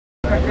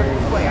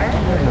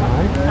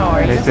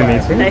are you? Nice to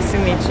meet you. Nice to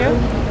meet you.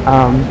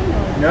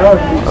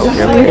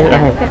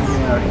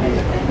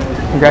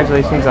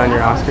 Congratulations on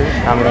your Oscar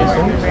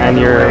nomination and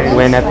your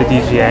win at the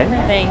DGA.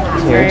 Thank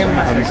you very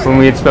much. When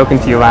we had spoken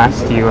to you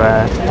last, you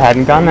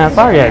hadn't gone that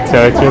far yet,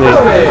 so it's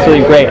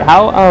really great.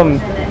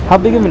 How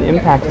big of an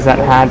impact has that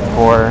had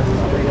for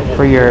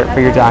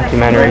your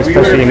documentary,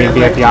 especially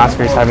being at the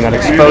Oscars, having that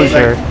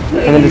exposure,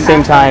 and then at the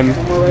same time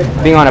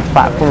being on a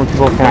platform where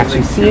people can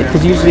actually see it?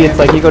 Because usually it's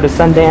like you go to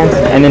Sundance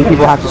and then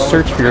people have to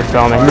search for your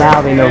film, and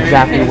now they know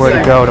exactly where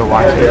to go to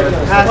watch it.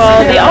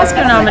 Well, the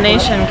Oscar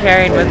nomination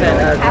carried with it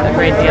a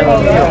great deal of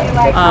fuel,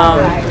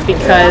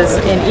 because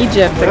in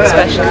Egypt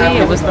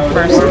especially, it was the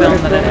first film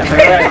that had ever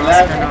been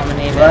Oscar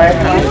nominated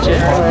from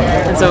Egypt,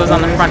 and so it was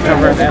on the front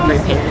cover of every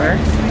paper.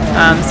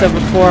 So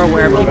before,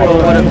 where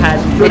people would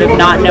have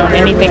not known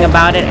anything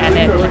about it and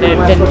it would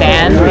have been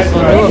banned,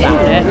 people knew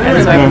about it,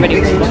 and so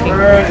everybody was looking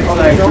for it.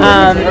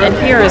 And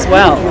here as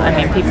well, I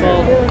mean,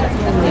 people,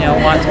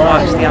 want to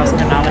watch the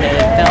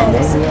Oscar-nominated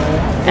films,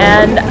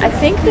 and I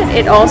think that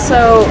it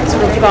also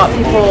sort of got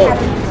people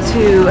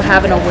to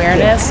have an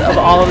awareness of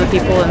all of the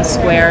people in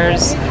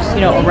squares,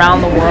 around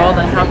the world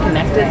and how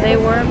connected they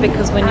were,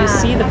 because when you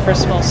see the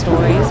personal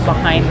stories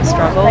behind the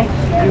struggle,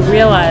 you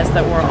realize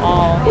that we're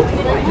all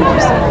more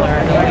similar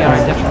than we are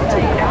different.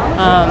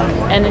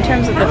 And in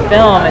terms of the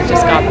film, it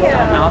just got the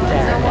film out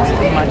there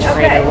in a much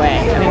greater way.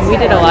 I mean, we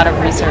did a lot of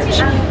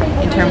research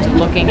in terms of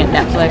looking at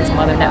Netflix, and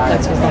whether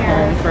Netflix was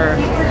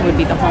would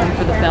be the home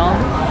for the film.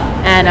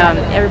 And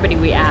everybody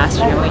we asked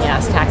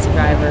taxi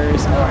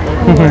drivers or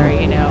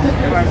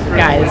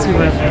guys who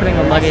were putting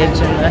the luggage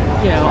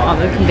and on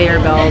the conveyor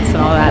belts and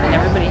all that, and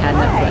everybody had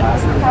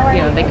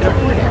Netflix. They could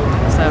afford it.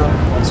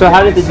 So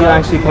how did the deal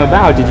actually come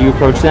about? Did you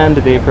approach them?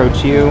 Did they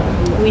approach you?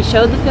 We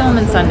showed the film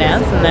in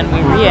Sundance, and then we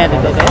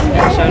re-edited it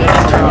and showed it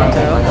in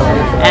Toronto.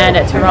 And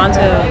at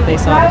Toronto, they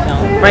saw the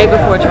film. Right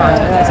before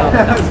Toronto, they saw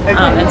the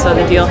film. And so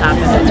the deal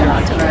happened at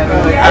Toronto.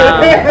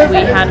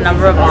 We had a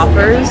number of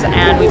offers,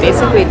 and we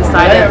basically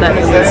decided that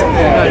it was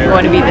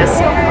going to be this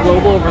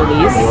global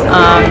release.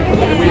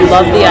 We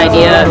loved the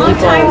idea of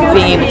people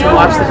being able to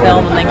watch the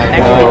film and then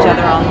connect with each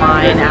other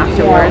online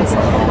afterwards.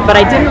 But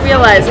I didn't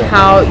realize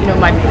how,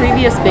 my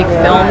previous big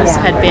films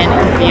had been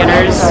in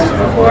theaters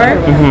before,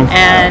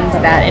 and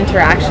that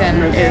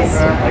interaction is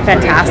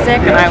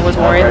fantastic, and I was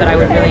worried that I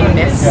would really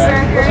miss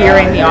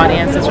hearing the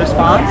audience's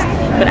response.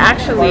 But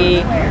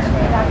actually,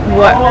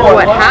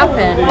 what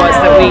happened was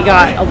that we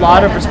got a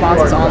lot of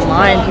responses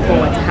online.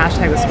 People went to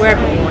 #TheSquare,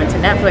 people went to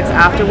Netflix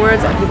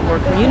afterwards, and people were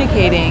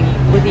communicating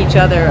with each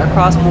other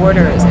across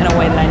borders in a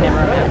way that I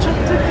never imagined.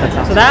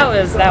 Awesome. So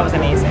that was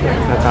amazing.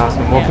 That's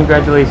awesome. Well,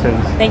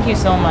 congratulations. Thank you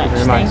so much. Thank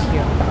you very much. Thank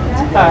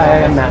you.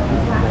 Hi, I'm Matthew.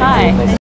 Hi.